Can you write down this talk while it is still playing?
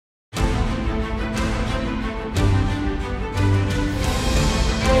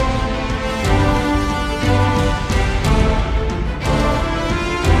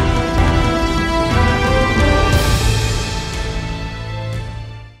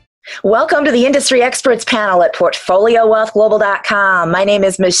Welcome to the Industry Experts panel at PortfolioWealthGlobal.com. My name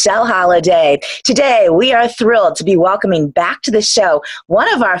is Michelle Holliday. Today, we are thrilled to be welcoming back to the show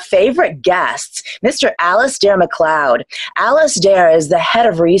one of our favorite guests, Mr. Alasdair Macleod. Alasdair is the head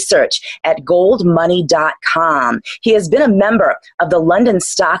of research at goldmoney.com. He has been a member of the London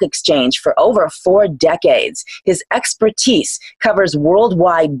Stock Exchange for over 4 decades. His expertise covers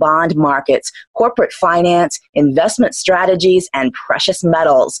worldwide bond markets, corporate finance, investment strategies, and precious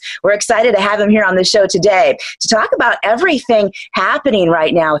metals. We're excited to have him here on the show today to talk about everything happening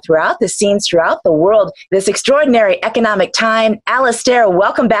right now throughout the scenes, throughout the world, this extraordinary economic time. Alasdair,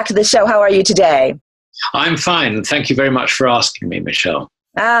 welcome back to the show. How are you today? I'm fine. Thank you very much for asking me, Michelle.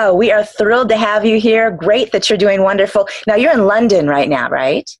 Oh, we are thrilled to have you here. Great that you're doing wonderful. Now, you're in London right now,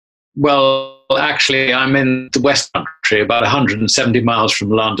 right? Well, actually, I'm in the West Country, about 170 miles from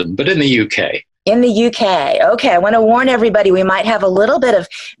London, but in the UK. In the UK. Okay, I want to warn everybody, we might have a little bit of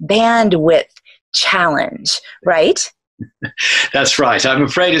bandwidth challenge, right? That's right. I'm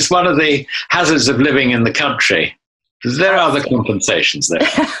afraid it's one of the hazards of living in the country. There are other compensations there.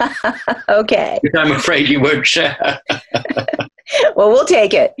 Okay. Which I'm afraid you won't share. Well, we'll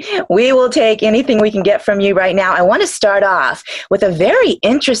take it. We will take anything we can get from you right now. I want to start off with a very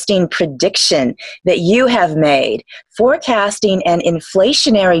interesting prediction that you have made, forecasting an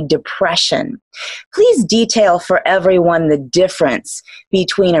inflationary depression. Please detail for everyone the difference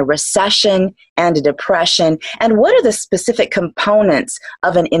between a recession and a depression, and what are the specific components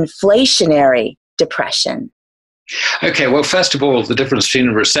of an inflationary depression? Okay, well, first of all, the difference between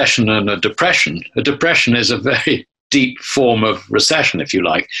a recession and a depression. A depression is a very deep form of recession, if you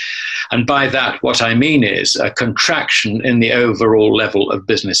like. And by that, what I mean is a contraction in the overall level of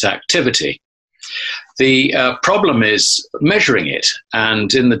business activity. The problem is measuring it.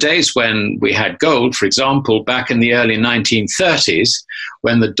 And in the days when we had gold, for example, back in the early 1930s,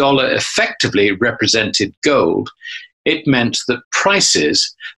 when the dollar effectively represented gold, it meant that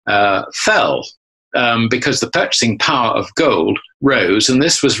prices fell. Because the purchasing power of gold rose, and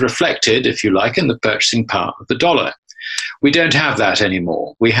this was reflected, if you like, in the purchasing power of the dollar. We don't have that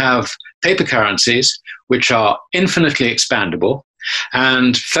anymore. We have paper currencies which are infinitely expandable,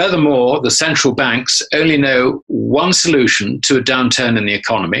 and furthermore, the central banks only know one solution to a downturn in the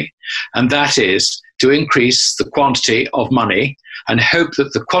economy, and that is to increase the quantity of money and hope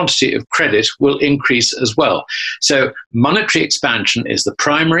that the quantity of credit will increase as well. So monetary expansion is the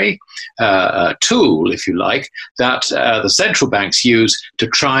primary tool, if you like, that the central banks use to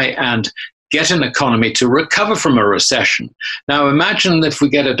try and get an economy to recover from a recession. Now imagine if we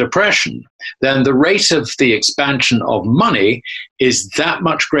get a depression, then the rate of the expansion of money is that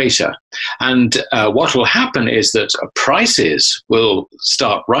much greater. And what will happen is that prices will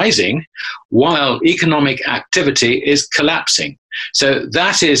start rising while economic activity is collapsing. So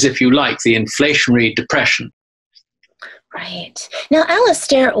that is, if you like, the inflationary depression. Right. Now,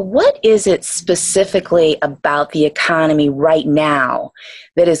 Alasdair, what is it specifically about the economy right now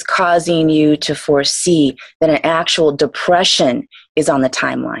that is causing you to foresee that an actual depression is on the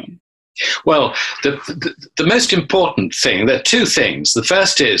timeline? Well, the most important thing, there are 2 things. The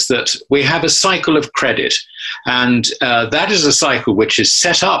first is that we have a cycle of credit, and that is a cycle which is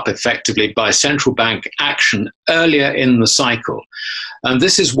set up effectively by central bank action earlier in the cycle. And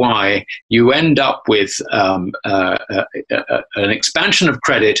this is why you end up with an expansion of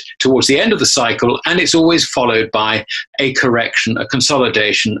credit towards the end of the cycle, and it's always followed by a correction, a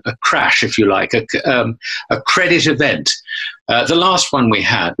consolidation, a crash, if you like, a credit event. The last one we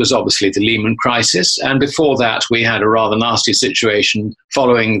had was obviously the Lehman crisis, and before that we had a rather nasty situation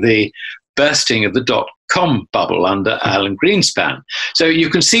following the bursting of the dot-com bubble under Alan Greenspan. So you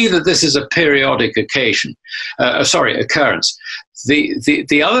can see that this is a periodic occurrence.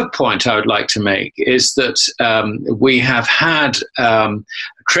 The other point I would like to make is that we have had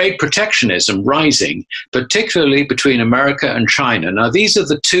trade protectionism rising, particularly between America and China. Now, these are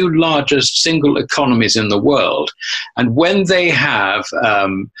the 2 largest single economies in the world. And when they have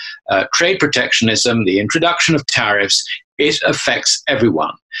trade protectionism, the introduction of tariffs, it affects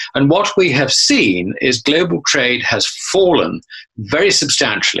everyone. And what we have seen is global trade has fallen very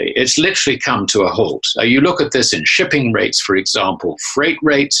substantially. It's literally come to a halt. You look at this in shipping rates, for example, freight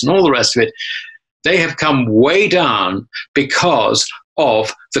rates and all the rest of it, they have come way down because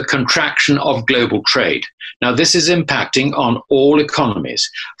of the contraction of global trade. Now, this is impacting on all economies.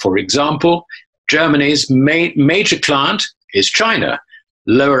 For example, Germany's major client is China.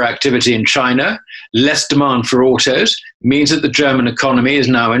 lower activity in China, less demand for autos, means that the German economy is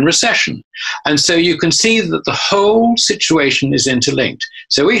now in recession. And so you can see that the whole situation is interlinked.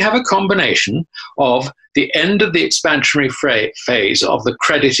 So we have a combination of the end of the expansionary phase of the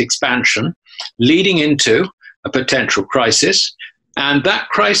credit expansion leading into a potential crisis. And that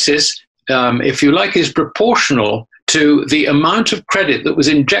crisis, if you like, is proportional to the amount of credit that was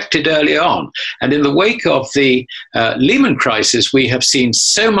injected early on. And in the wake of the Lehman crisis, we have seen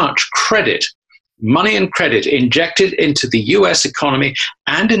so much credit, money and credit injected into the US economy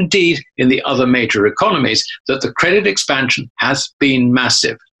and indeed in the other major economies that the credit expansion has been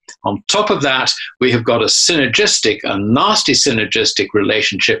massive. On top of that, we have got a nasty synergistic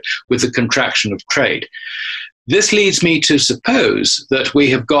relationship with the contraction of trade. This leads me to suppose that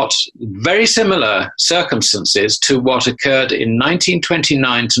we have got very similar circumstances to what occurred in 1929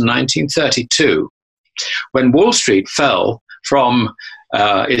 to 1932, when Wall Street fell from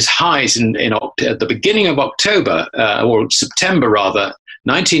its highs at the beginning of October, or September rather,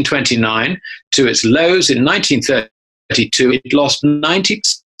 1929, to its lows in 1932. It lost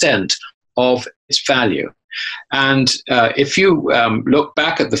 90% of its value. And if you look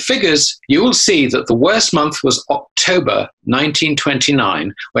back at the figures, you will see that the worst month was October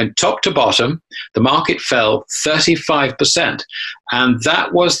 1929, when top to bottom, the market fell 35%. And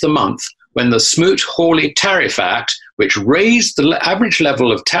that was the month when the Smoot-Hawley Tariff Act, which raised the average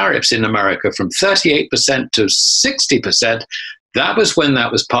level of tariffs in America from 38% to 60%, that was when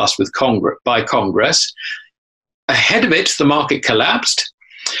that was passed by Congress. Ahead of it, the market collapsed.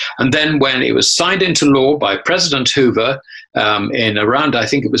 And then when it was signed into law by President Hoover in around, I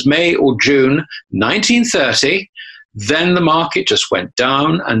think it was May or June 1930, then the market just went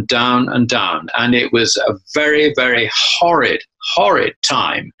down and down and down. And it was a very, very horrid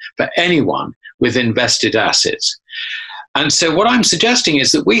time for anyone with invested assets. And so what I'm suggesting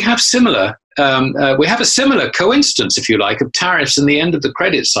is that we have a similar coincidence, if you like, of tariffs and the end of the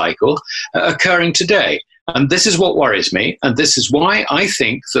credit cycle occurring today. And this is what worries me, and this is why I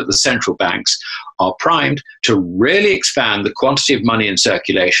think that the central banks are primed to really expand the quantity of money in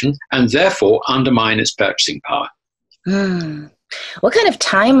circulation and therefore undermine its purchasing power. What kind of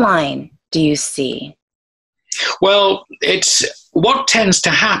timeline do you see? Well, what tends to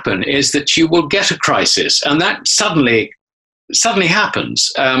happen is that you will get a crisis, and that suddenly happens.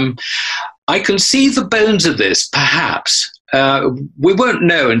 I can see the bones of this, perhaps. We won't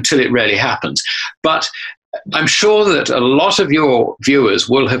know until it really happens. But I'm sure that a lot of your viewers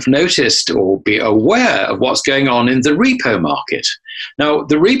will have noticed or be aware of what's going on in the repo market. Now,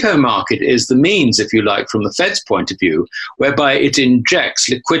 the repo market is the means, if you like, from the Fed's point of view, whereby it injects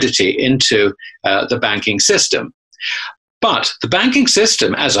liquidity into the banking system. But the banking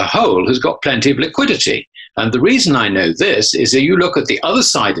system as a whole has got plenty of liquidity. And the reason I know this is that you look at the other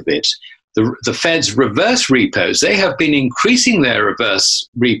side of it, the Fed's reverse repos. They have been increasing their reverse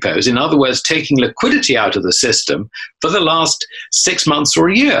repos, in other words, taking liquidity out of the system for the last 6 months or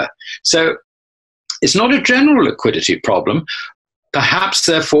a year. So it's not a general liquidity problem. Perhaps,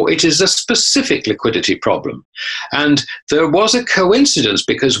 therefore, it is a specific liquidity problem. And there was a coincidence,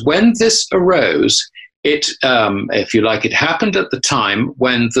 because when this arose, if you like, it happened at the time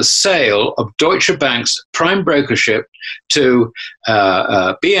when the sale of Deutsche Bank's prime brokership to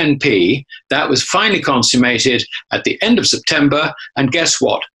BNP, that was finally consummated at the end of September. And guess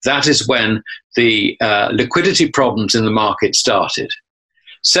what? That is when the liquidity problems in the market started.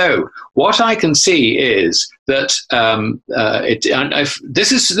 So what I can see is that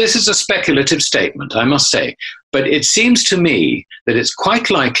this is a speculative statement, I must say, but it seems to me that it's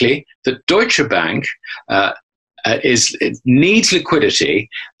quite likely that Deutsche Bank needs liquidity,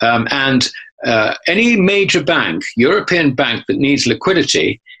 and any major bank, European bank that needs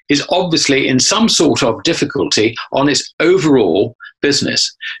liquidity, is obviously in some sort of difficulty on its overall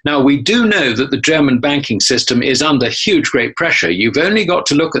business. Now, we do know that the German banking system is under great pressure. You've only got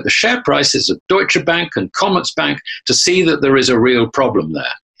to look at the share prices of Deutsche Bank and Commerzbank to see that there is a real problem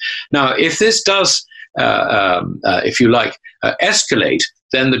there. Now, if this does, if you like, escalate,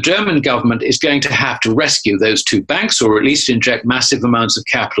 then the German government is going to have to rescue those two banks, or at least inject massive amounts of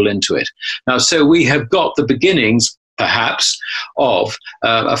capital into it. Now, so we have got the beginnings, perhaps, of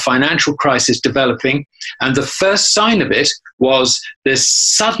a financial crisis developing. And the first sign of it was this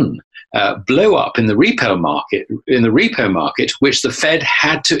sudden blow up in the repo market, which the Fed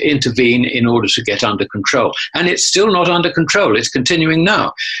had to intervene in order to get under control. And it's still not under control. It's continuing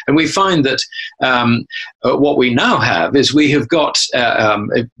now. And we find that what we now have is we have got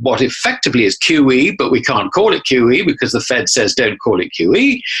what effectively is QE, but we can't call it QE because the Fed says don't call it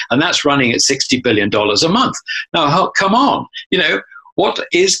QE. And that's running at $60 billion a month. Now, come on, what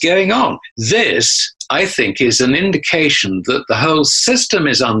is going on? This, I think, is an indication that the whole system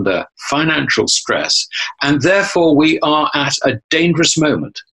is under financial stress, and therefore we are at a dangerous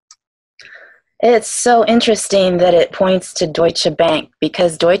moment. It's so interesting that it points to Deutsche Bank,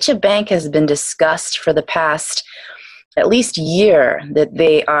 because Deutsche Bank has been discussed for the past at least year that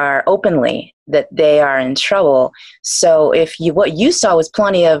they are openly, that they are in trouble. So what you saw was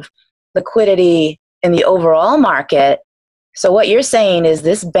plenty of liquidity in the overall market. So what you're saying is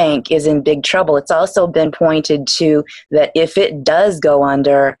this bank is in big trouble. It's also been pointed to that if it does go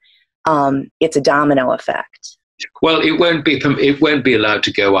under, it's a domino effect. Well, it won't be allowed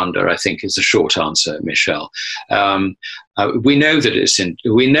to go under, I think, is the short answer, Michelle. We know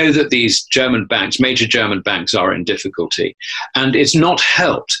that these German banks, major German banks, are in difficulty, and it's not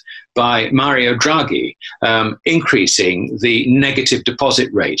helped by Mario Draghi increasing the negative deposit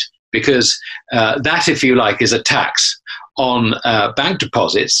rate, because that, if you like, is a tax on bank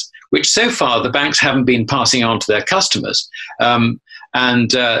deposits, which so far the banks haven't been passing on to their customers.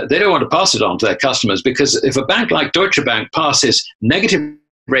 And they don't want to pass it on to their customers, because if a bank like Deutsche Bank passes negative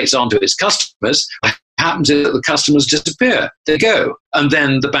rates on to its customers, what happens is that the customers disappear. They go. And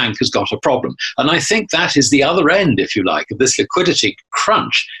then the bank has got a problem. And I think that is the other end, if you like, of this liquidity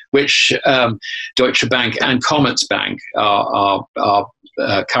crunch, which Deutsche Bank and Commerzbank are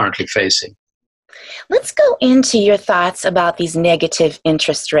currently facing. Let's go into your thoughts about these negative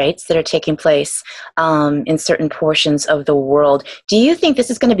interest rates that are taking place in certain portions of the world. Do you think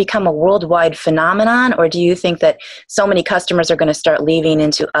this is going to become a worldwide phenomenon, or do you think that so many customers are going to start leaving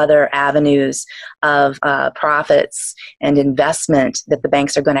into other avenues of profits and investment that the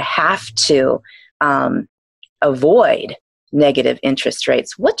banks are going to have to avoid negative interest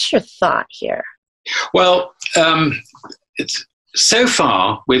rates? What's your thought here? Well, so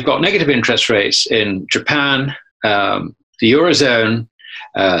far, we've got negative interest rates in Japan, the Eurozone,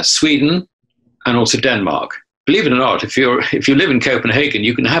 Sweden, and also Denmark. Believe it or not, if you live in Copenhagen,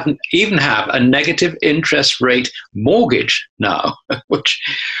 you can even have a negative interest rate mortgage now,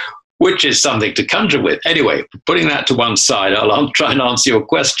 which is something to conjure with. Anyway, putting that to one side, I'll try and answer your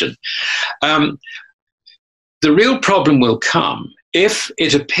question. The real problem will come if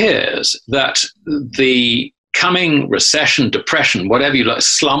it appears that the coming recession, depression, whatever you like,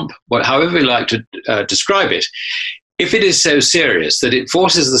 slump, however you like to describe it, if it is so serious that it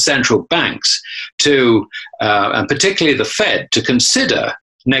forces the central banks to, and particularly the Fed, to consider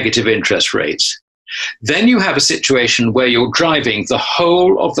negative interest rates, then you have a situation where you're driving the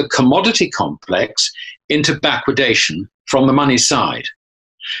whole of the commodity complex into backwardation from the money side.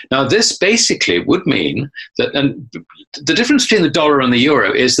 Now, this basically would mean that, and the difference between the dollar and the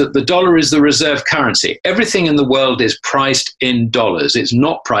euro is that the dollar is the reserve currency. Everything in the world is priced in dollars. It's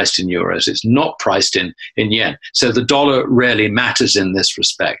not priced in euros. It's not priced in yen. So the dollar really matters in this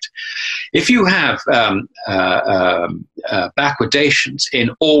respect. If you have backwardations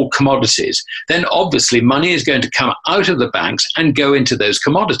in all commodities, then obviously money is going to come out of the banks and go into those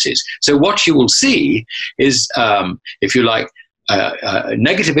commodities. So what you will see is, if you like,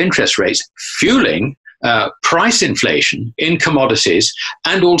 negative interest rates fueling price inflation in commodities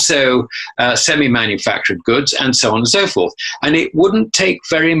and also semi-manufactured goods and so on and so forth. And it wouldn't take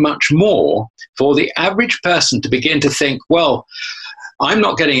very much more for the average person to begin to think, well, I'm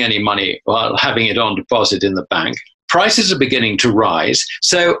not getting any money while having it on deposit in the bank. Prices are beginning to rise.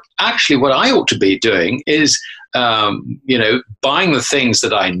 So actually what I ought to be doing is buying the things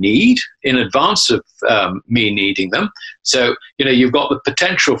that I need in advance of me needing them. So, you've got the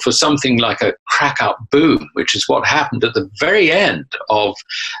potential for something like a crack-up boom, which is what happened at the very end of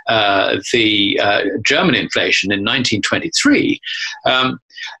the German inflation in 1923.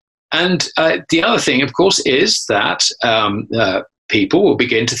 And the other thing, of course, is that people will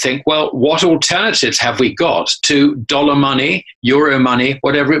begin to think, well, what alternatives have we got to dollar money, euro money,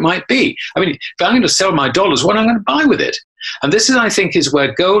 whatever it might be? I mean, if I'm going to sell my dollars, what am I going to buy with it? And this is, I think, is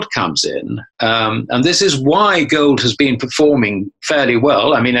where gold comes in. And this is why gold has been performing fairly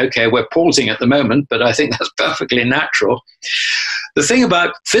well. I mean, okay, we're pausing at the moment, but I think that's perfectly natural. The thing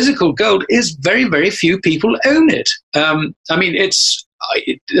about physical gold is very, very few people own it. I mean,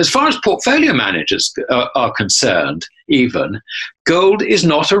 as far as portfolio managers are concerned, even, gold is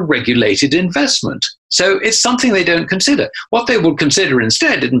not a regulated investment. So it's something they don't consider. What they will consider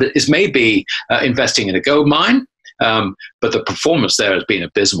instead is maybe investing in a gold mine, but the performance there has been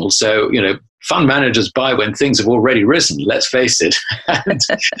abysmal. So, fund managers buy when things have already risen, let's face it. And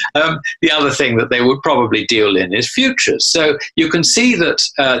the other thing that they would probably deal in is futures. So you can see that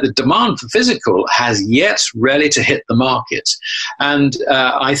the demand for physical has yet really to hit the markets. And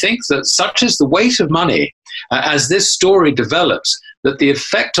I think that such is the weight of money as this story develops, that the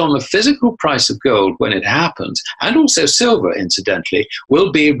effect on the physical price of gold when it happens, and also silver, incidentally,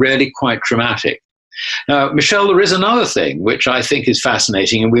 will be really quite dramatic. Now, Michelle, there is another thing which I think is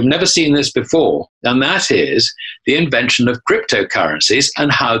fascinating, and we've never seen this before, and that is the invention of cryptocurrencies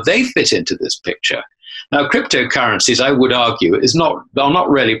and how they fit into this picture. Now, cryptocurrencies, I would argue, are not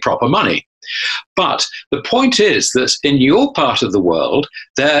really proper money. But the point is that in your part of the world,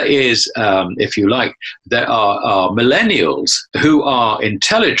 there is, if you like, there are millennials who are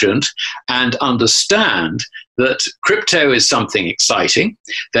intelligent and understand that crypto is something exciting.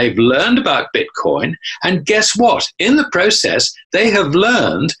 They've learned about Bitcoin. And guess what? In the process, they have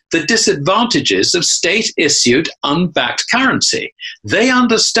learned the disadvantages of state-issued, unbacked currency. They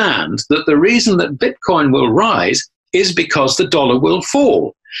understand that the reason that Bitcoin will rise is because the dollar will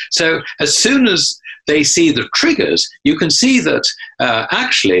fall. So as soon as they see the triggers, you can see that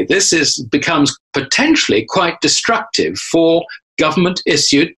actually this becomes potentially quite destructive for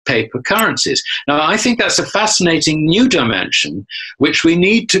government-issued paper currencies. Now, I think that's a fascinating new dimension, which we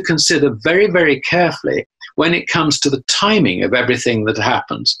need to consider very, very carefully when it comes to the timing of everything that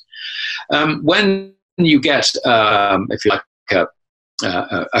happens. When you get, if you like,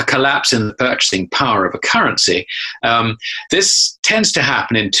 a collapse in the purchasing power of a currency, this tends to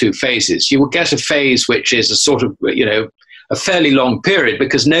happen in two phases. You will get a phase which is a sort of, a fairly long period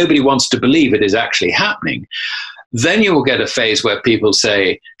because nobody wants to believe it is actually happening. Then you will get a phase where people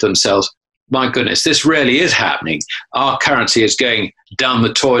say to themselves, my goodness, this really is happening. Our currency is going down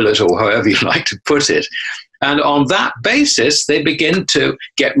the toilet, or however you like to put it. And on that basis, they begin to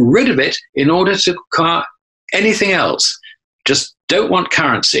get rid of it in order to acquire anything else. Just don't want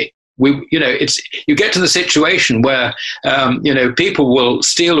currency. You get to the situation where, people will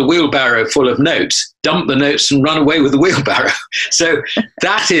steal a wheelbarrow full of notes, dump the notes and run away with the wheelbarrow. So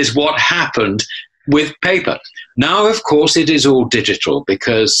that is what happened with paper. Now, of course, it is all digital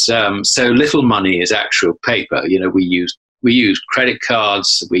because so little money is actual paper. We use credit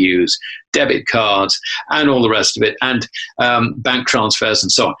cards, we use debit cards, and all the rest of it, and bank transfers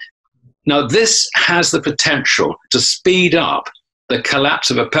and so on. Now, this has the potential to speed up the collapse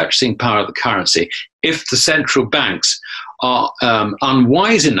of a purchasing power of the currency if the central banks are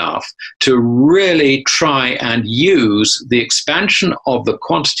unwise enough to really try and use the expansion of the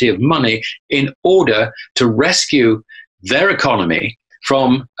quantity of money in order to rescue their economy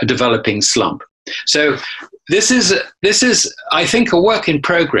from a developing slump. So this is, I think, a work in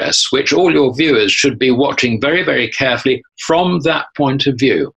progress, which all your viewers should be watching very, very carefully from that point of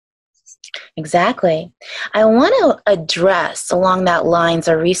view. Exactly. I want to address along that lines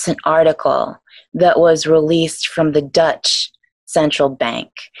a recent article that was released from the Dutch central bank.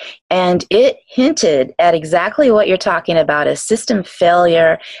 And it hinted at exactly what you're talking about, a system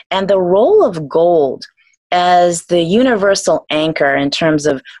failure and the role of gold as the universal anchor in terms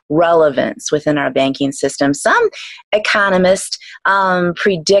of relevance within our banking system. Some economists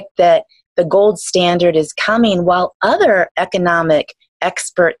predict that the gold standard is coming, while other economic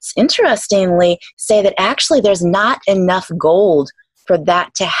experts, interestingly, say that actually there's not enough gold for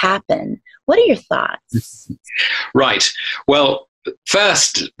that to happen. What are your thoughts? Right. Well,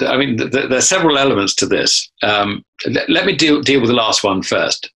 first, I mean, there are several elements to this. Let me deal with the last one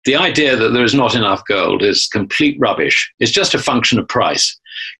first. The idea that there is not enough gold is complete rubbish. It's just a function of price.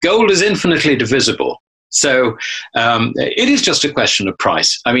 Gold is infinitely divisible. So it is just a question of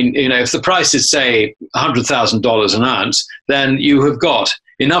price. I mean, if the price is, say, $100,000 an ounce, then you have got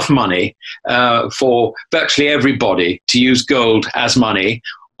enough money for virtually everybody to use gold as money,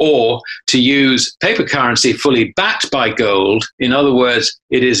 or to use paper currency fully backed by gold. In other words,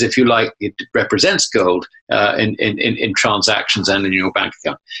 it is, if you like, it represents gold in transactions and in your bank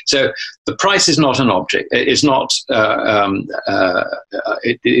account. So the price is not an object. It is not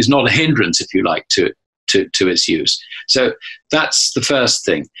a hindrance, if you like, to its use. So that's the first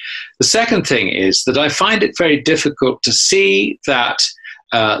thing. The second thing is that I find it very difficult to see that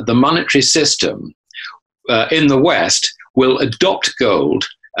the monetary system in the West will adopt gold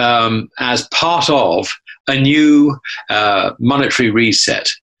as part of a new monetary reset.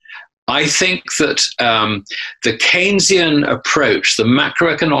 I think that the Keynesian approach, the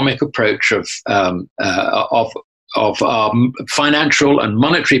macroeconomic approach of our financial and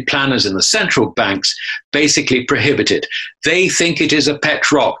monetary planners in the central banks basically prohibit it. They think it is a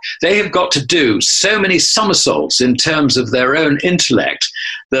pet rock. They have got to do so many somersaults in terms of their own intellect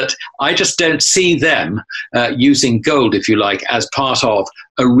that I just don't see them using gold, if you like, as part of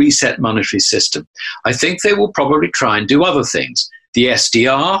a reset monetary system. I think they will probably try and do other things. The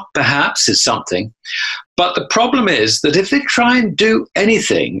SDR, perhaps, is something. But the problem is that if they try and do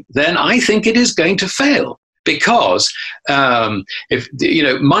anything, then I think it is going to fail. because if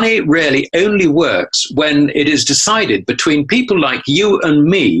money really only works when it is decided between people like you and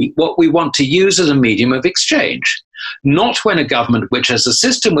me what we want to use as a medium of exchange, not when a government which has a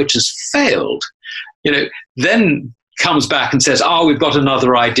system which has failed, then comes back and says, we've got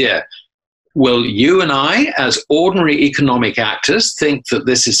another idea. Will you and I, as ordinary economic actors, think that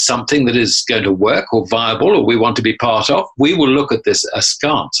this is something that is going to work or viable or we want to be part of? We will look at this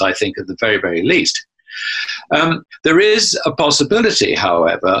askance, I think, at the very, very least. There is a possibility,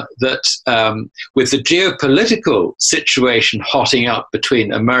 however, that with the geopolitical situation hotting up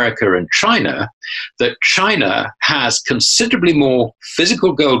between America and China, that China has considerably more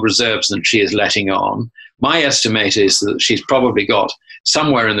physical gold reserves than she is letting on. My estimate is that she's probably got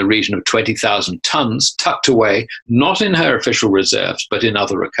somewhere in the region of 20,000 tons tucked away, not in her official reserves, but in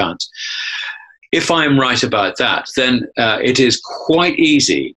other accounts. If I am right about that, then it is quite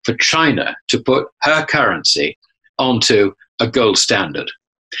easy for China to put her currency onto a gold standard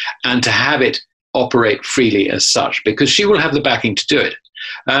and to have it operate freely as such, because she will have the backing to do it.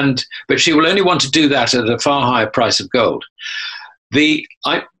 But she will only want to do that at a far higher price of gold.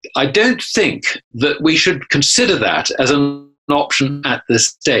 I don't think that we should consider that as an option at this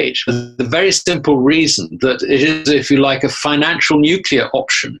stage, for the very simple reason that it is, if you like, a financial nuclear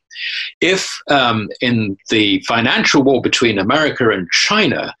option. If in the financial war between America and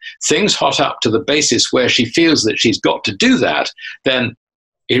China, things hot up to the basis where she feels that she's got to do that, then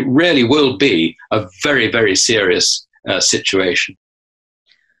it really will be a very, very serious situation.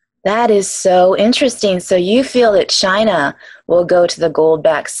 That is so interesting. So you feel that China will go to the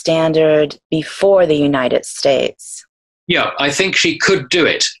gold-backed standard before the United States? Yeah, I think she could do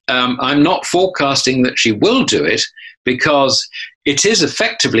it. I'm not forecasting that she will do it, because it is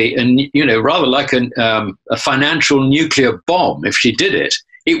effectively, rather like a financial nuclear bomb. If she did it,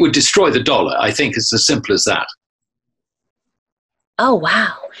 it would destroy the dollar. I think it's as simple as that. Oh,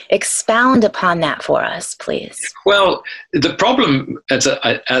 wow. Expound upon that for us, please. Well, the problem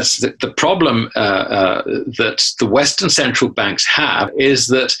the problem that the Western central banks have is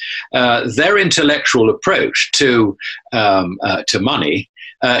that their intellectual approach to money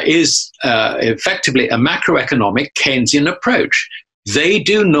is effectively a macroeconomic Keynesian approach. They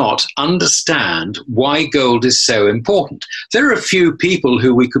do not understand why gold is so important. There are a few people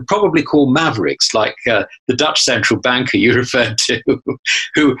who we could probably call mavericks, like the Dutch central banker you referred to,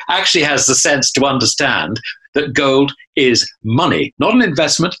 who actually has the sense to understand that gold is money, not an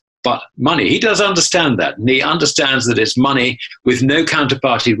investment, but money. He does understand that, and he understands that it's money with no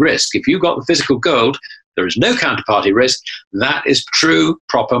counterparty risk. If you've got the physical gold, there is no counterparty risk. That is true,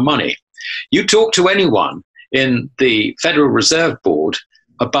 proper money. You talk to anyone in the Federal Reserve Board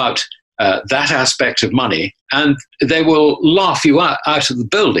about that aspect of money, and they will laugh you out of the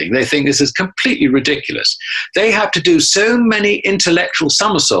building. They think this is completely ridiculous. They have to do so many intellectual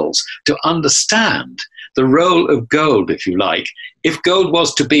somersaults to understand the role of gold, if you like. If gold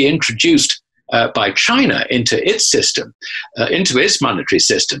was to be introduced by China into its system, into its monetary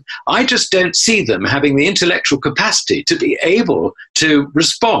system, I just don't see them having the intellectual capacity to be able to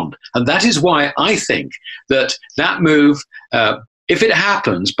respond. And that is why I think that move, if it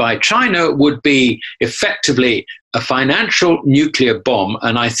happens by China, would be effectively a financial nuclear bomb,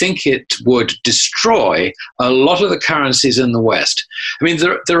 and I think it would destroy a lot of the currencies in the West. I mean,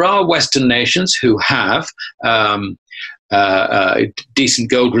 there are Western nations who have decent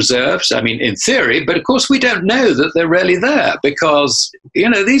gold reserves, I mean, in theory, but of course we don't know that they're really there, because,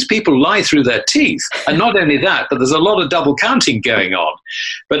 these people lie through their teeth. And not only that, but there's a lot of double counting going on.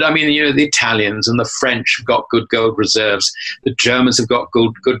 But I mean, the Italians and the French have got good gold reserves. The Germans have got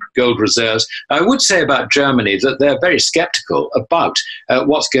good gold reserves. I would say about Germany that they're very skeptical about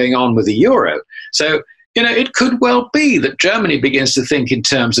what's going on with the euro. So, it could well be that Germany begins to think in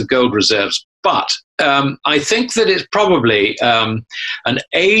terms of gold reserves. But I think that it's probably an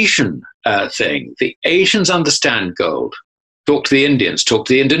Asian thing. The Asians understand gold. Talk to the Indians, talk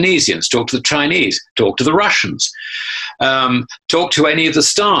to the Indonesians, talk to the Chinese, talk to the Russians, talk to any of the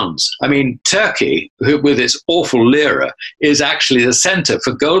stans. I mean, Turkey, with its awful lira, is actually the center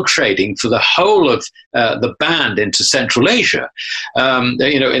for gold trading for the whole of the band into Central Asia, in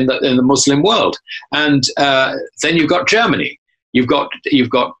the Muslim world. And then you've got Germany. You've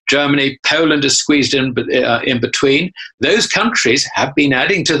got Germany. Poland is squeezed in between. Those countries have been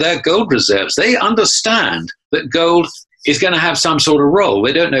adding to their gold reserves. They understand that gold is going to have some sort of role.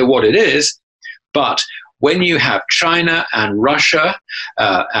 They don't know what it is, but when you have China and Russia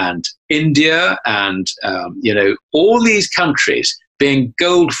and India and all these countries being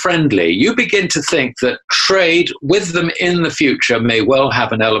gold friendly, you begin to think that trade with them in the future may well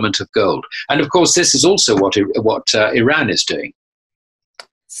have an element of gold. And of course, this is also what Iran is doing.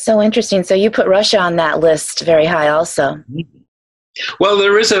 So interesting. So you put Russia on that list very high also. Well,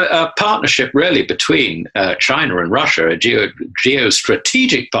 there is a partnership really between China and Russia, a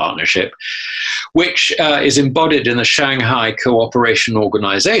geostrategic partnership, which is embodied in the Shanghai Cooperation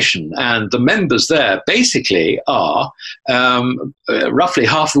Organization. And the members there basically are roughly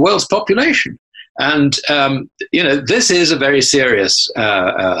half the world's population. And, this is a very serious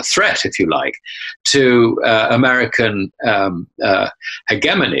threat, if you like, to American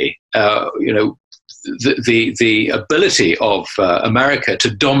hegemony. The ability of America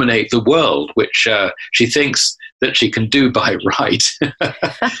to dominate the world, which she thinks that she can do by right.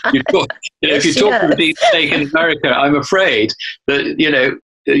 If you talk to the deep state in America, I'm afraid that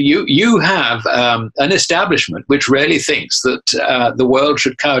you have an establishment which really thinks that the world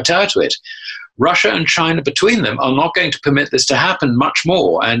should kowtow to it. Russia and China between them are not going to permit this to happen much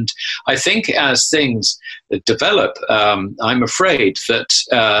more. And I think as things develop, I'm afraid that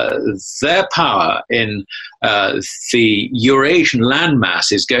their power in the Eurasian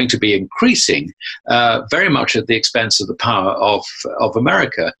landmass is going to be increasing very much at the expense of the power of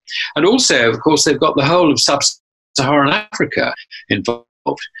America. And also, of course, they've got the whole of sub-Saharan Africa involved.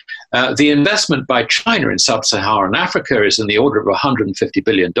 The investment by China in sub-Saharan Africa is in the order of $150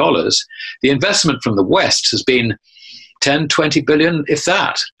 billion. The investment from the West has been 10, 20 billion, if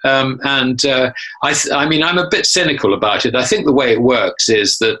that. I mean, I'm a bit cynical about it. I think the way it works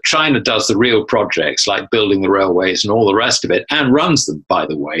is that China does the real projects like building the railways and all the rest of it, and runs them, by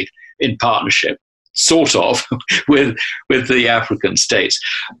the way, in partnership, sort of, with the African states.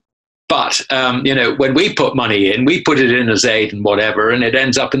 But, when we put money in, we put it in as aid and whatever, and it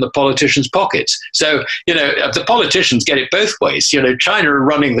ends up in the politicians' pockets. So, the politicians get it both ways. China are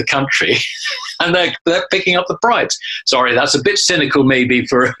running the country and they're picking up the bribes. Sorry, that's a bit cynical maybe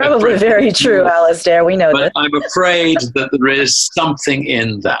for... Probably very true, Alasdair. We know that. I'm afraid that there is something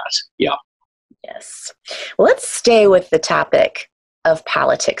in that. Yeah. Yes. Well, let's stay with the topic of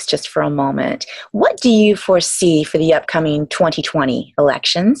politics just for a moment. What do you foresee for the upcoming 2020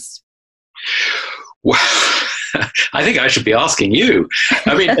 elections? Well, I think I should be asking you.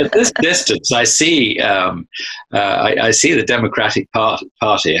 I mean, at this distance, I see I see the Democratic Party,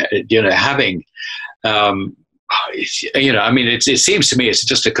 having, it seems to me it's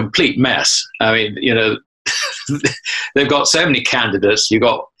just a complete mess. I mean, they've got so many candidates. You've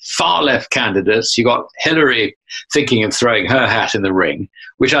got far left candidates. You've got Hillary thinking of throwing her hat in the ring,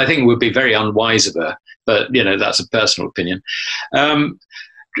 which I think would be very unwise of her. But, that's a personal opinion.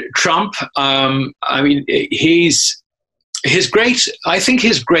 Trump, I mean, his great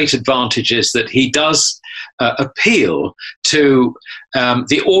advantage is that he does appeal to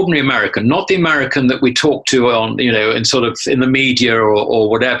the ordinary American, not the American that we talk to on, in sort of in the media or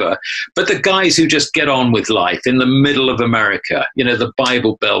whatever, but the guys who just get on with life in the middle of America, the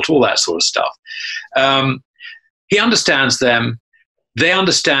Bible Belt, all that sort of stuff. He understands them. They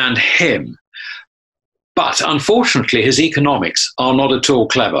understand him. But unfortunately, his economics are not at all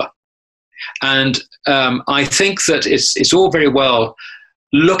clever. And I think that it's all very well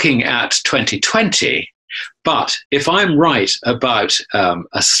looking at 2020, but if I'm right about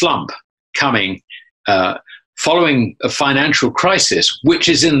a slump coming following a financial crisis, which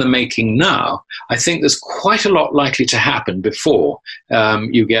is in the making now, I think there's quite a lot likely to happen before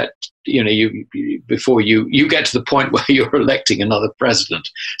you get before you get to the point where you're electing another president.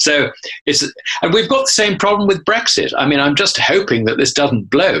 So and we've got the same problem with Brexit. I mean, I'm just hoping that this doesn't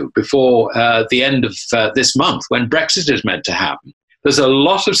blow before the end of this month when Brexit is meant to happen. There's a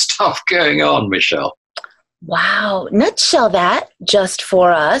lot of stuff going on, Michelle. Wow. Nutshell that just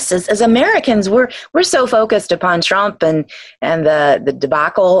for us as Americans, we're so focused upon Trump and the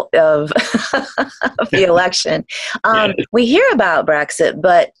debacle of, of the election. We hear about Brexit,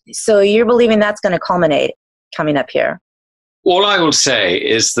 but so you're believing that's going to culminate coming up here? All I will say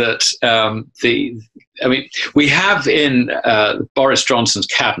is that we have in Boris Johnson's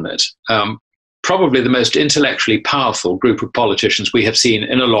cabinet probably the most intellectually powerful group of politicians we have seen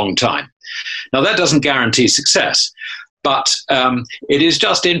in a long time. Now, that doesn't guarantee success, but it is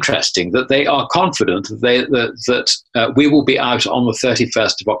just interesting that they are confident that we will be out on the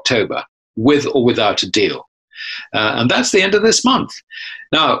 31st of October, with or without a deal. And that's the end of this month.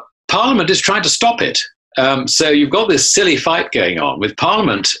 Now, Parliament is trying to stop it. So you've got this silly fight going on with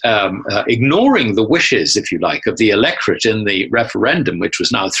Parliament ignoring the wishes, if you like, of the electorate in the referendum, which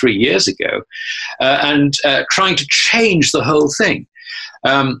was now 3 years ago, and trying to change the whole thing.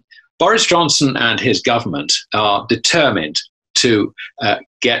 Boris Johnson and his government are determined to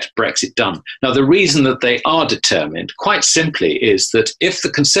get Brexit done. Now, the reason that they are determined, quite simply, is that if the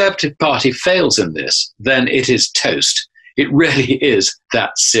Conservative Party fails in this, then it is toast. It really is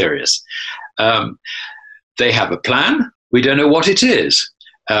that serious. They have a plan. We don't know what it is.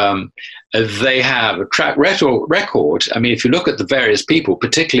 They have a track record. I mean, if you look at the various people,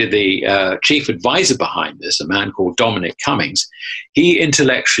 particularly the chief advisor behind this, a man called Dominic Cummings, he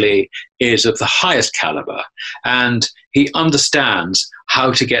intellectually is of the highest caliber, and he understands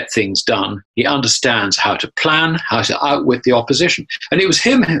how to get things done. He understands how to plan, how to outwit the opposition. And it was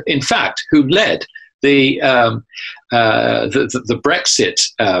him, in fact, who led the Brexit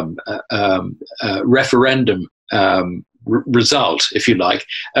referendum result, if you like,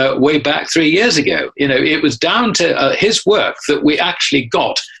 way back 3 years ago. You know, it was down to his work that we actually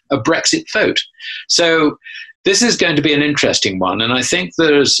got a Brexit vote. So this is going to be an interesting one, and I think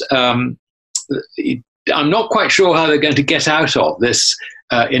there's I'm not quite sure how they're going to get out of this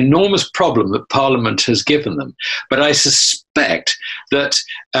enormous problem that Parliament has given them. But I suspect that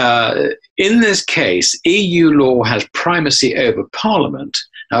in this case, EU law has primacy over Parliament.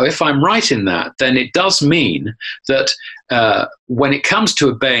 Now, if I'm right in that, then it does mean that when it comes to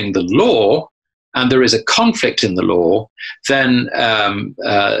obeying the law, and there is a conflict in the law, then that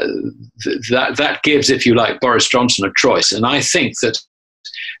gives, if you like, Boris Johnson a choice. And I think that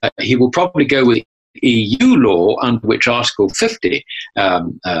he will probably go with EU law, under which Article 50,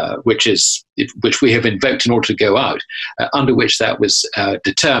 which we have invoked in order to go out, under which that was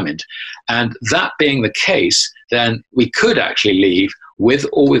determined. And that being the case, then we could actually leave with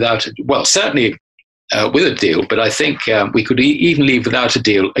or without, well, certainly with a deal, but I think we could even leave without a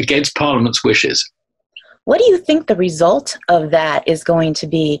deal against Parliament's wishes. What do you think the result of that is going to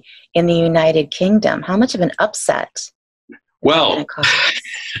be in the United Kingdom? How much of an upset? Well,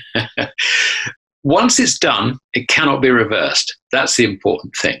 once it's done, it cannot be reversed. That's the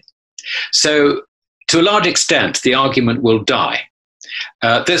important thing. So, to a large extent, the argument will die.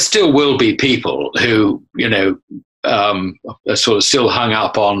 There still will be people who, are sort of still hung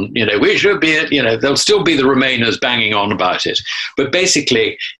up on, we should be it, there'll still be the Remainers banging on about it. But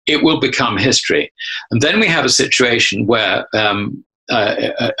basically, it will become history. And then we have a situation where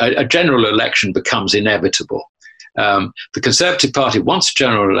a general election becomes inevitable. The Conservative Party wants a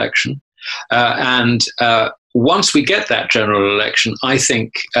general election. And once we get that general election, I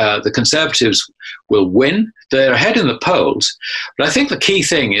think the Conservatives will win. They're ahead in the polls. But I think the key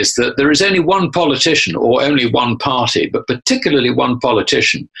thing is that there is only one politician or only one party, but particularly one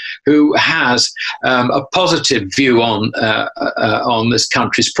politician who has a positive view on this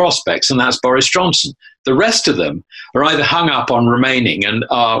country's prospects, and that's Boris Johnson. The rest of them are either hung up on remaining and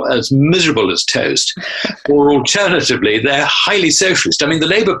are as miserable as toast, or alternatively, they're highly socialist. I mean, the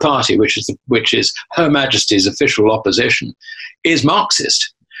Labour Party, which is Her Majesty's official opposition, is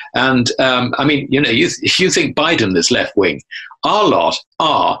Marxist. And you think Biden is left wing. Our lot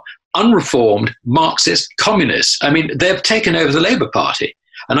are unreformed Marxist communists. I mean, they've taken over the Labour Party,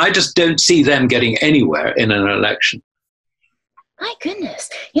 and I just don't see them getting anywhere in an election. My goodness.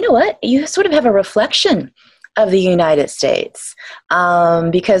 You know what? You sort of have a reflection of the United States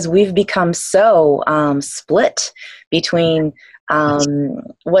because we've become so split between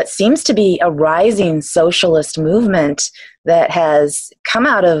what seems to be a rising socialist movement that has come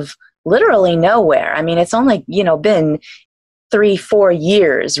out of literally nowhere. I mean, it's only, been 3-4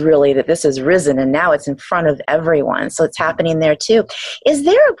 years really that this has risen, and now it's in front of everyone. So it's happening there too. Is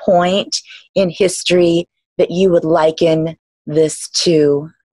there a point in history that you would liken this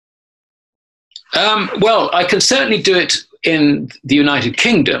to? Well, I can certainly do it in the United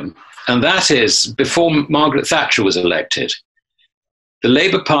Kingdom, and that is before Margaret Thatcher was elected. The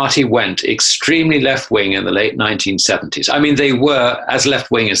Labour Party went extremely left-wing in the late 1970s. I mean, they were as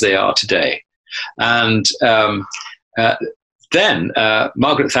left-wing as they are today. And then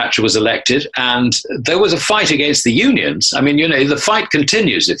Margaret Thatcher was elected, and there was a fight against the unions. I mean, the fight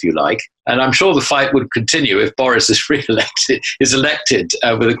continues, if you like, and I'm sure the fight would continue if Boris is elected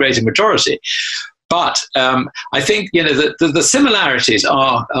with a greater majority. But I think the similarities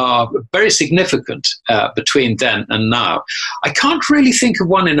are very significant between then and now. I can't really think of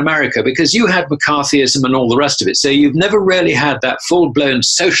one in America because you had McCarthyism and all the rest of it. So you've never really had that full-blown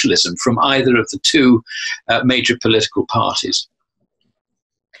socialism from either of the two major political parties.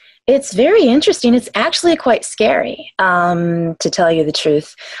 It's very interesting. It's actually quite scary, to tell you the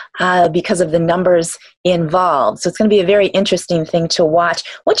truth, because of the numbers involved. So it's going to be a very interesting thing to watch.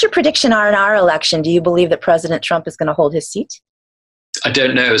 What's your prediction on our election? Do you believe that President Trump is going to hold his seat? I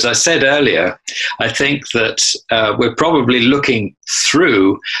don't know. As I said earlier, I think that we're probably looking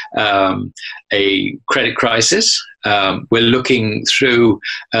through a credit crisis. We're looking through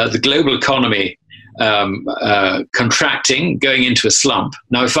the global economy contracting, going into a slump.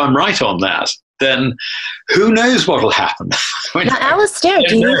 Now, if I'm right on that, then who knows what will happen? Now, Alasdair,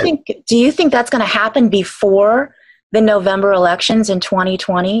 do you think that's going to happen before the November elections in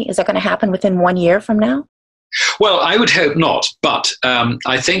 2020? Is that going to happen within 1 year from now? Well, I would hope not, but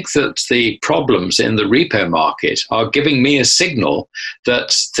I think that the problems in the repo market are giving me a signal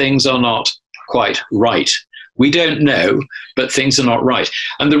that things are not quite right. We don't know, but things are not right.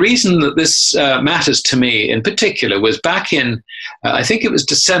 And the reason that this matters to me in particular was back in, I think it was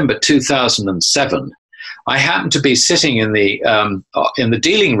December 2007. I happened to be sitting in the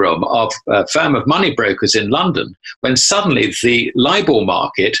dealing room of a firm of money brokers in London when suddenly the LIBOR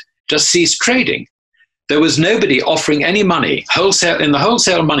market just ceased trading. There was nobody offering any money in the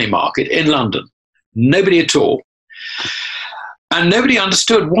wholesale money market in London. Nobody at all. And nobody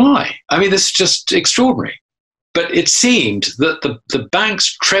understood why. I mean, this is just extraordinary. But it seemed that the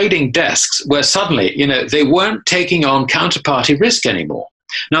bank's trading desks were suddenly, they weren't taking on counterparty risk anymore.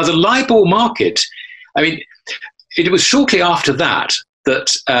 Now, the LIBOR market, I mean, it was shortly after that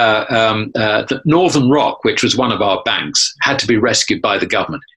that Northern Rock, which was one of our banks, had to be rescued by the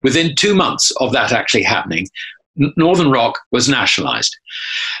government. Within 2 months of that actually happening, Northern Rock was nationalized.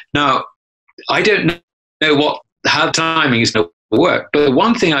 Now, I don't know how the timing is going to work, but the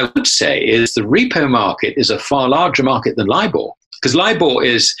one thing I would say is the repo market is a far larger market than LIBOR, because LIBOR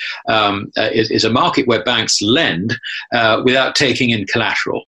is a market where banks lend without taking in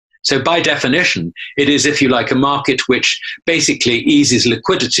collateral. So by definition, it is, if you like, a market which basically eases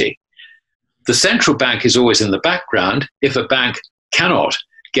liquidity. The central bank is always in the background if a bank cannot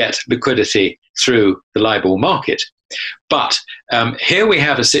get liquidity through the LIBOR market. But here we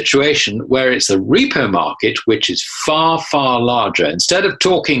have a situation where it's the repo market, which is far, far larger. Instead of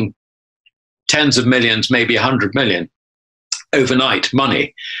talking tens of millions, maybe 100 million overnight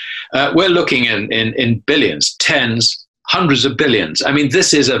money, we're looking in billions, tens, hundreds of billions. I mean,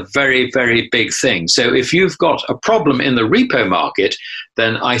 this is a very, very big thing. So if you've got a problem in the repo market,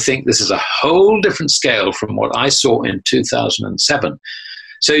 then I think this is a whole different scale from what I saw in 2007.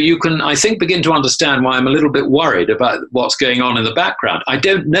 So you can, I think, begin to understand why I'm a little bit worried about what's going on in the background. I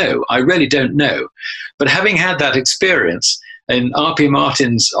don't know. I really don't know. But having had that experience in R.P.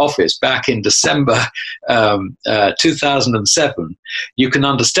 Martin's office back in December 2007, you can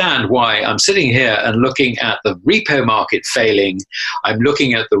understand why I'm sitting here and looking at the repo market failing. I'm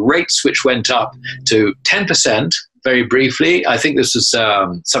looking at the rates which went up to 10%. Very briefly, I think this was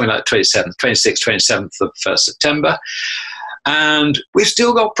something like 26th, 27th of September. And we've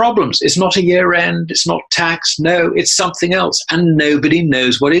still got problems. It's not a year end. It's not tax. No, it's something else. And nobody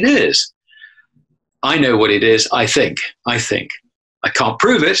knows what it is. I know what it is, I think. I can't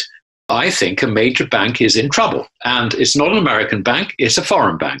prove it. I think a major bank is in trouble. And it's not an American bank. It's a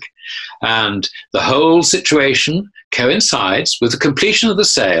foreign bank. And the whole situation coincides with the completion of the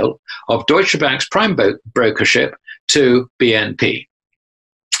sale of Deutsche Bank's prime brokership to BNP.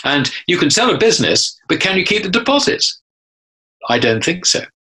 And you can sell a business, but can you keep the deposits? I don't think so,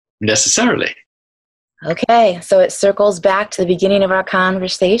 necessarily. Okay, so it circles back to the beginning of our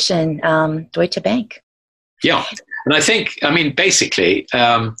conversation, Deutsche Bank. Yeah, and I think, I mean, basically,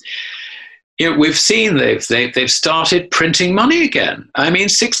 we've seen they've started printing money again. I mean,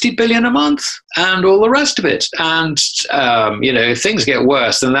 60 billion a month and all the rest of it. And, if things get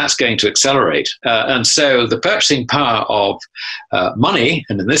worse, then that's going to accelerate. And so the purchasing power of money,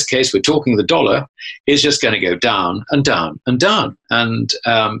 and in this case, we're talking the dollar, is just going to go down and down and down. And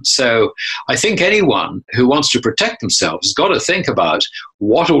so I think anyone who wants to protect themselves has got to think about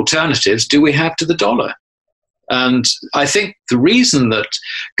what alternatives do we have to the dollar. And I think the reason that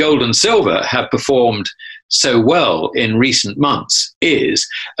gold and silver have performed so well in recent months is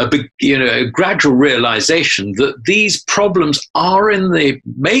a gradual realization that these problems are in the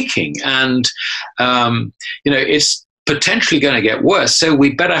making, and it's potentially going to get worse. So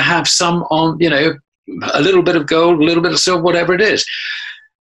we better have some on, a little bit of gold, a little bit of silver, whatever it is.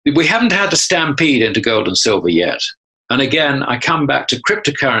 We haven't had the stampede into gold and silver yet. And again, I come back to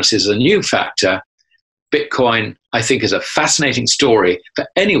cryptocurrency as a new factor. Bitcoin, I think, is a fascinating story for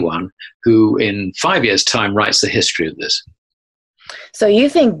anyone who in 5 years' time writes the history of this. So you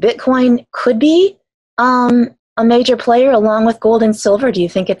think Bitcoin could be a major player along with gold and silver? Do you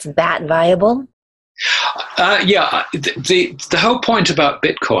think it's that viable? Yeah, the whole point about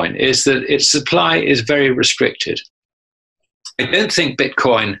Bitcoin is that its supply is very restricted. don't think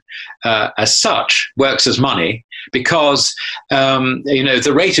Bitcoin as such works as money because,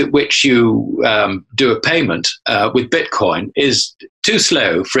 the rate at which you do a payment with Bitcoin is too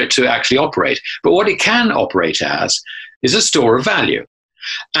slow for it to actually operate. But what it can operate as is a store of value.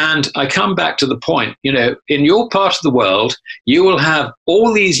 And I come back to the point, in your part of the world, you will have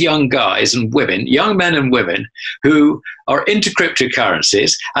all these young guys and women, young men and women who are into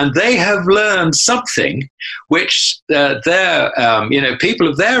cryptocurrencies, and they have learned something which people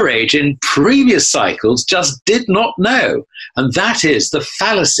of their age in previous cycles just did not know. And that is the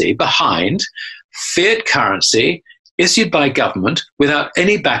fallacy behind fiat currency issued by government without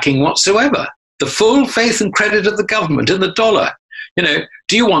any backing whatsoever. The full faith and credit of the government in the dollar.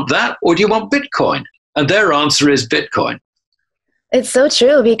 Do you want that or do you want Bitcoin? And their answer is Bitcoin. It's so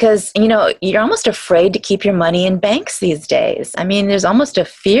true because, you're almost afraid to keep your money in banks these days. I mean, there's almost a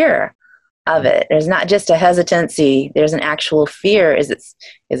fear of it. There's not just a hesitancy. There's an actual fear. Is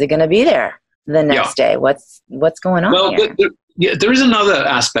it going to be there the next day? What's going on here? There is another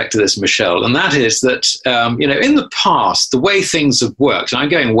aspect to this, Michelle, and that is that, in the past, the way things have worked, and I'm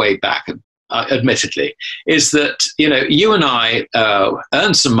going way back, admittedly, is that, you and I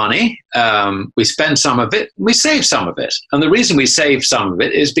earn some money, we spend some of it, we save some of it. And the reason we save some of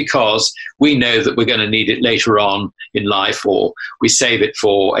it is because we know that we're going to need it later on in life, or we save it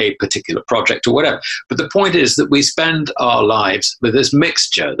for a particular project or whatever. But the point is that we spend our lives with this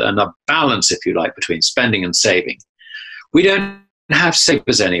mixture and a balance, if you like, between spending and saving. We don't have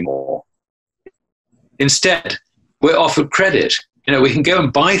savers anymore. Instead, we're offered credit. We can go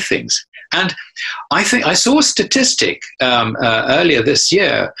and buy things. And I think I saw a statistic earlier this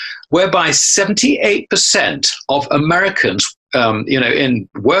year whereby 78% of Americans, in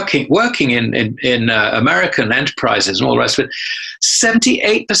working in American enterprises and all the rest of it,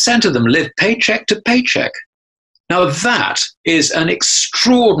 78% of them live paycheck to paycheck. Now that is an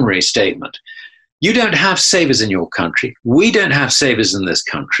extraordinary statement. You don't have savers in your country. We don't have savers in this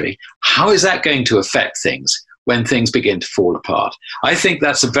country. How is that going to affect things when things begin to fall apart? I think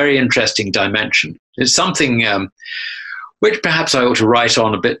that's a very interesting dimension. It's something which perhaps I ought to write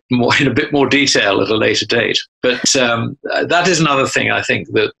on in a bit more detail at a later date. But that is another thing I think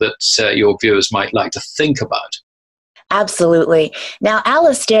that your viewers might like to think about. Absolutely. Now,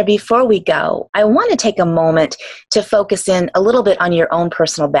 Alasdair, before we go, I want to take a moment to focus in a little bit on your own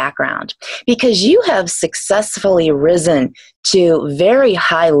personal background, because you have successfully risen to very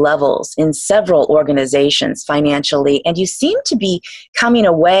high levels in several organizations financially, and you seem to be coming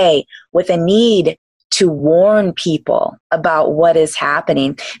away with a need to warn people about what is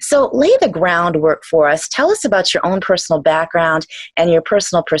happening. So lay the groundwork for us. Tell us about your own personal background and your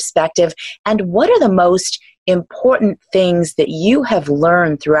personal perspective, and what are the most important things that you have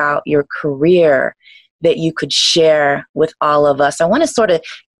learned throughout your career that you could share with all of us. I want to sort of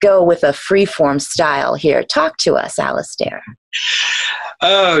go with a free-form style here. Talk to us, Alasdair.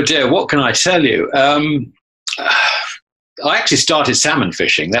 Oh dear, what can I tell you? I actually started salmon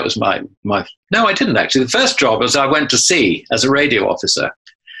fishing. That was my. No, I didn't actually. The first job was I went to sea as a radio officer.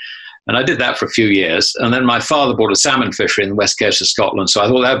 And I did that for a few years. And then my father bought a salmon fishery in the west coast of Scotland. So I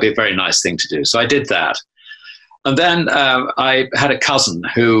thought that would be a very nice thing to do. So I did that. And then I had a cousin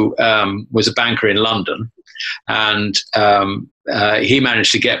who was a banker in London, and he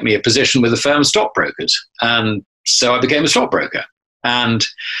managed to get me a position with a firm of stockbrokers. And so I became a stockbroker. And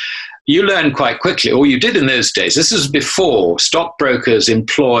you learn quite quickly, or you did in those days. This is before stockbrokers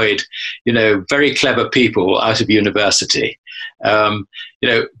employed, very clever people out of university.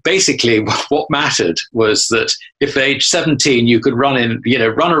 Basically what mattered was that if at age 17 you could run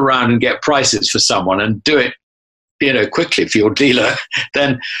around and get prices for someone and do it, quickly for your dealer,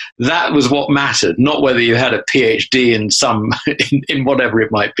 then that was what mattered, not whether you had a PhD in whatever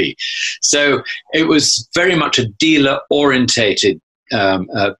it might be. So it was very much a dealer-orientated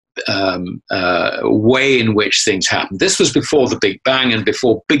way in which things happened. This was before the Big Bang and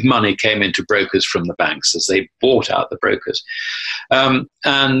before big money came into brokers from the banks as they bought out the brokers.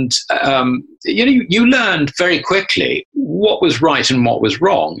 You learned very quickly what was right and what was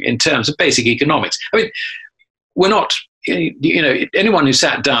wrong in terms of basic economics. I mean, we're not, anyone who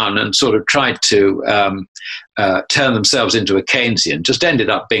sat down and sort of tried to turn themselves into a Keynesian just ended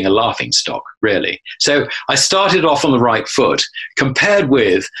up being a laughingstock, really. So I started off on the right foot compared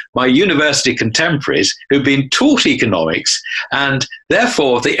with my university contemporaries who'd been taught economics, and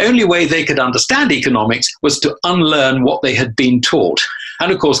therefore the only way they could understand economics was to unlearn what they had been taught.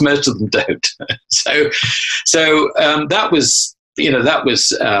 And of course, most of them don't. So that was...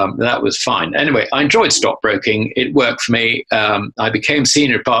 that was fine. Anyway, I enjoyed stockbroking. It worked for me. I became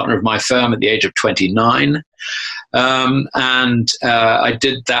senior partner of my firm at the age of 29. And I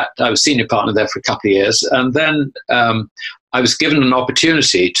did that. I was senior partner there for a couple of years. And then I was given an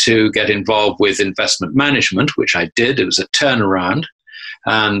opportunity to get involved with investment management, which I did. It was a turnaround.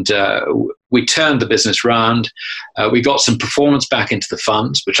 And we turned the business around. We got some performance back into the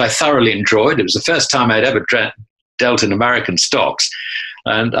funds, which I thoroughly enjoyed. It was the first time I'd ever dealt in American stocks.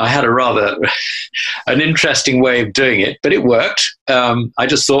 And I had a rather an interesting way of doing it, but it worked. I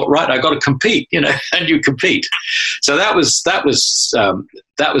just thought, right, I got to compete, and you compete. So that was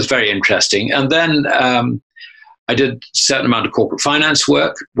very interesting. And then I did a certain amount of corporate finance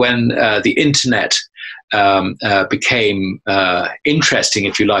work when the internet became interesting,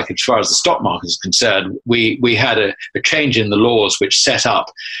 if you like, as far as the stock market is concerned. We had a change in the laws which set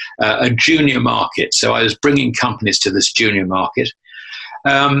up a junior market. So I was bringing companies to this junior market.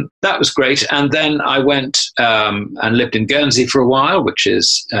 That was great. And then I went and lived in Guernsey for a while, which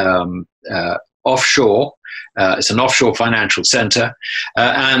is offshore. It's an offshore financial center,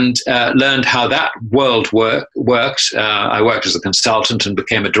 and learned how that world works. I worked as a consultant and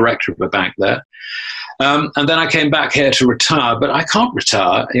became a director of a bank there. And then I came back here to retire, but I can't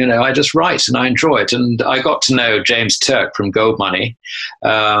retire. I just write and I enjoy it. And I got to know James Turk from Gold Money,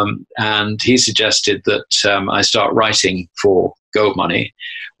 and he suggested that I start writing for Gold Money,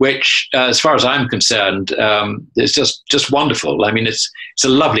 which, as far as I'm concerned, is just wonderful. I mean, it's a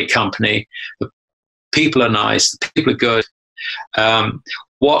lovely company. The people are nice. The people are good.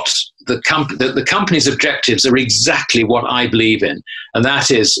 The company's objectives are exactly what I believe in, and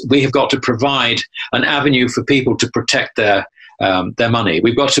that is we have got to provide an avenue for people to protect their money.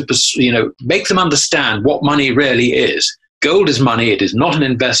 We've got to make them understand what money really is. Gold is money. It is not an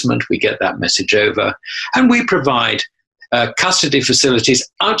investment. We get that message over, and we provide custody facilities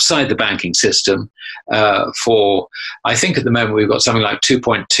outside the banking system for, I think at the moment we've got something like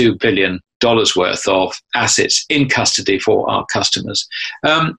 $2.2 billion worth of assets in custody for our customers.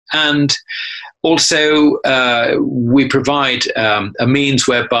 And also we provide a means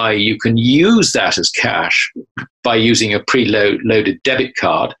whereby you can use that as cash by using a pre-loaded debit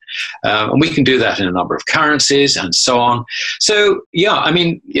card. And we can do that in a number of currencies and so on. So, yeah, I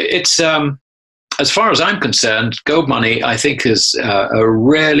mean, it's... as far as I'm concerned, Gold Money, I think, is a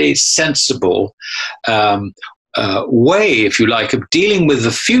really sensible way, if you like, of dealing with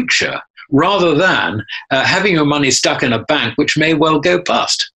the future, rather than having your money stuck in a bank which may well go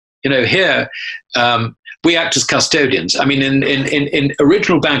bust. Here we act as custodians. I mean, in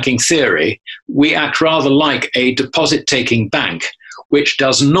original banking theory, we act rather like a deposit-taking bank, which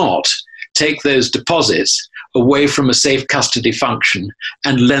does not take those deposits away from a safe custody function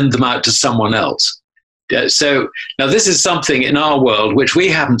and lend them out to someone else. So now this is something in our world which we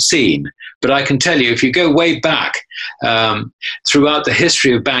haven't seen, but I can tell you, if you go way back throughout the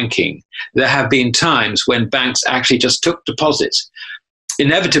history of banking, there have been times when banks actually just took deposits.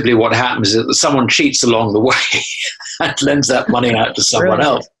 Inevitably what happens is that someone cheats along the way and lends that money out to someone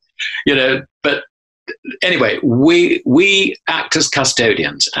else. But anyway, we act as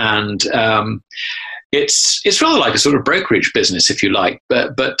custodians, and it's rather like a sort of brokerage business, if you like.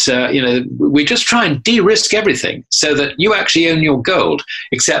 But we just try and de-risk everything so that you actually own your gold,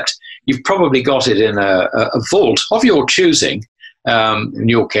 except you've probably got it in a vault of your choosing. In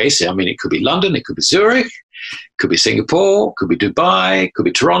your case, I mean, it could be London, it could be Zurich, it could be Singapore, it could be Dubai, it could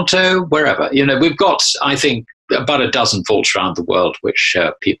be Toronto, wherever. We've got, I think, about a dozen vaults around the world which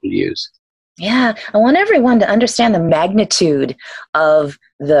people use. Yeah, I want everyone to understand the magnitude of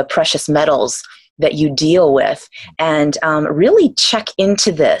the precious metals that you deal with, and really check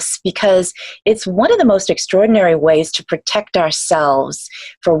into this, because it's one of the most extraordinary ways to protect ourselves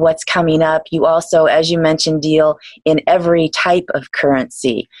for what's coming up. You also, as you mentioned, deal in every type of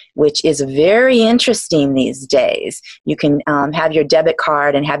currency, which is very interesting these days. You can have your debit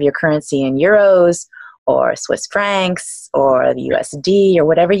card and have your currency in euros or Swiss francs or the USD or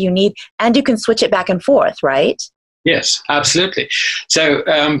whatever you need, and you can switch it back and forth, right? Yes, absolutely. So,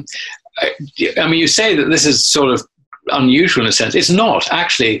 I mean, you say that this is sort of unusual in a sense. It's not.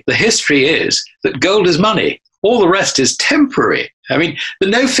 Actually, the history is that gold is money. All the rest is temporary. I mean, the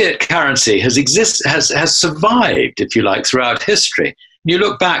no-fiat currency has survived, if you like, throughout history. You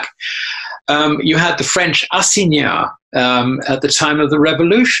look back, you had the French assignat at the time of the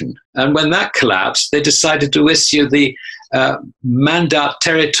Revolution. And when that collapsed, they decided to issue the mandat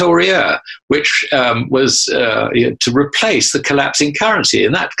territorial, which was to replace the collapsing currency,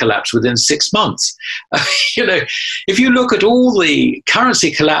 and that collapsed within 6 months. If you look at all the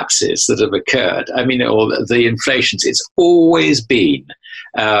currency collapses that have occurred, I mean, or the inflations, it's always been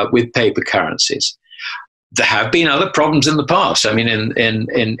with paper currencies. there have been other problems in the past. I mean,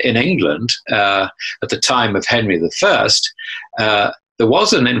 in England, at the time of Henry I, there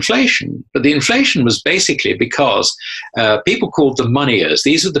was an inflation, but the inflation was basically because people called them moneyers.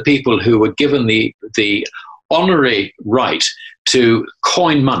 These are the people who were given the honorary right to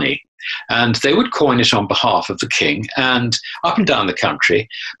coin money. And they would coin it on behalf of the king and up and down the country.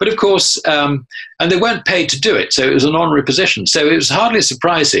 But of course, and they weren't paid to do it. So it was an honorary position. So it was hardly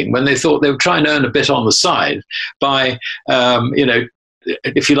surprising when they thought they would try and earn a bit on the side by,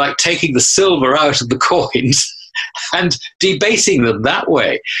 if you like, taking the silver out of the coins and debasing them that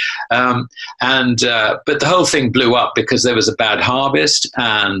way. But the whole thing blew up because there was a bad harvest,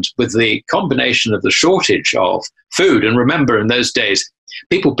 and with the combination of the shortage of food, and remember in those days,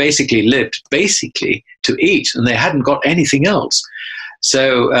 people basically lived to eat, and they hadn't got anything else.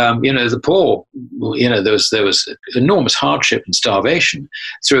 So, the poor, there was enormous hardship and starvation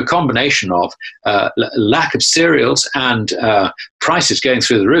through a combination of lack of cereals and prices going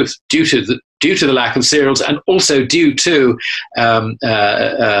through the roof due to the lack of cereals, and also due to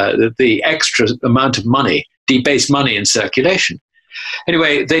the extra amount of money, debased money in circulation.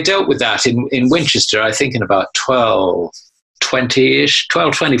 Anyway, they dealt with that in Winchester, I think in about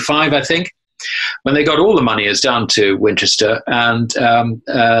 1225, I think, when they got all the moneyers down to Winchester, and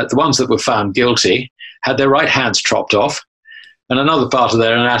the ones that were found guilty had their right hands chopped off, and another part of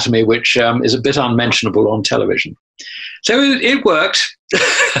their anatomy which is a bit unmentionable on television. So it worked.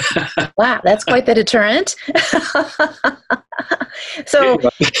 Wow, that's quite the deterrent. So,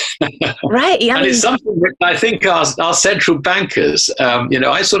 right. Yeah, and it's something that I think our central bankers,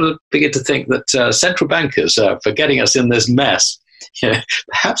 I sort of begin to think that central bankers, for getting us in this mess,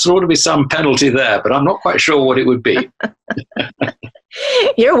 perhaps there ought to be some penalty there, but I'm not quite sure what it would be.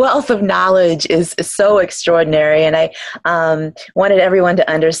 Your wealth of knowledge is so extraordinary, and I wanted everyone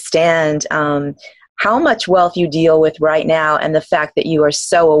to understand how much wealth you deal with right now, and the fact that you are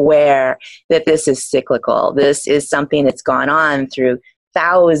so aware that this is cyclical. This is something that's gone on through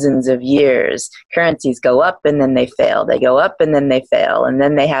thousands of years. Currencies go up and then they fail. They go up and then they fail. And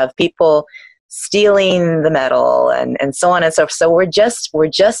then they have people stealing the metal and so on and so forth. So we're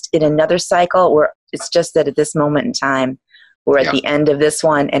just in another cycle. It's just that at this moment in time, we're at the end of this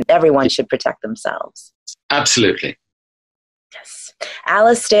one, and everyone should protect themselves. Absolutely. Yes.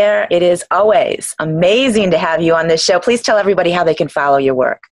 Alasdair, it is always amazing to have you on this show. Please tell everybody how they can follow your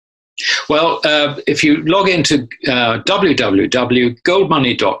work. Well, if you log into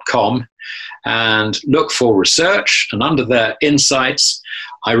www.goldmoney.com and look for research, and under there, insights,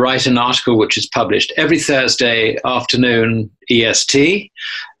 I write an article which is published every Thursday afternoon EST,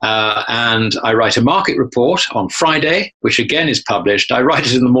 and I write a market report on Friday, which again is published. I write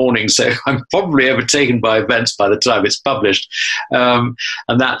it in the morning, so I'm probably overtaken by events by the time it's published. And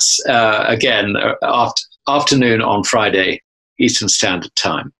that's, again, afternoon on Friday, Eastern Standard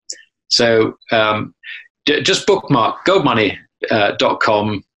Time. So just bookmark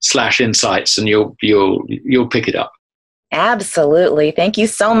goldmoney.com/insights, and you'll pick it up. Absolutely. Thank you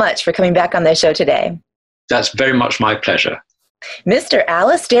so much for coming back on the show today. That's very much my pleasure. Mr.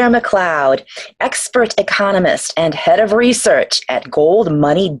 Alasdair Macleod, expert economist and head of research at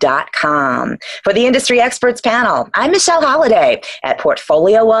goldmoney.com. For the Industry Experts panel, I'm Michelle Holliday at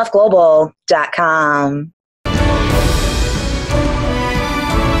portfoliowealthglobal.com.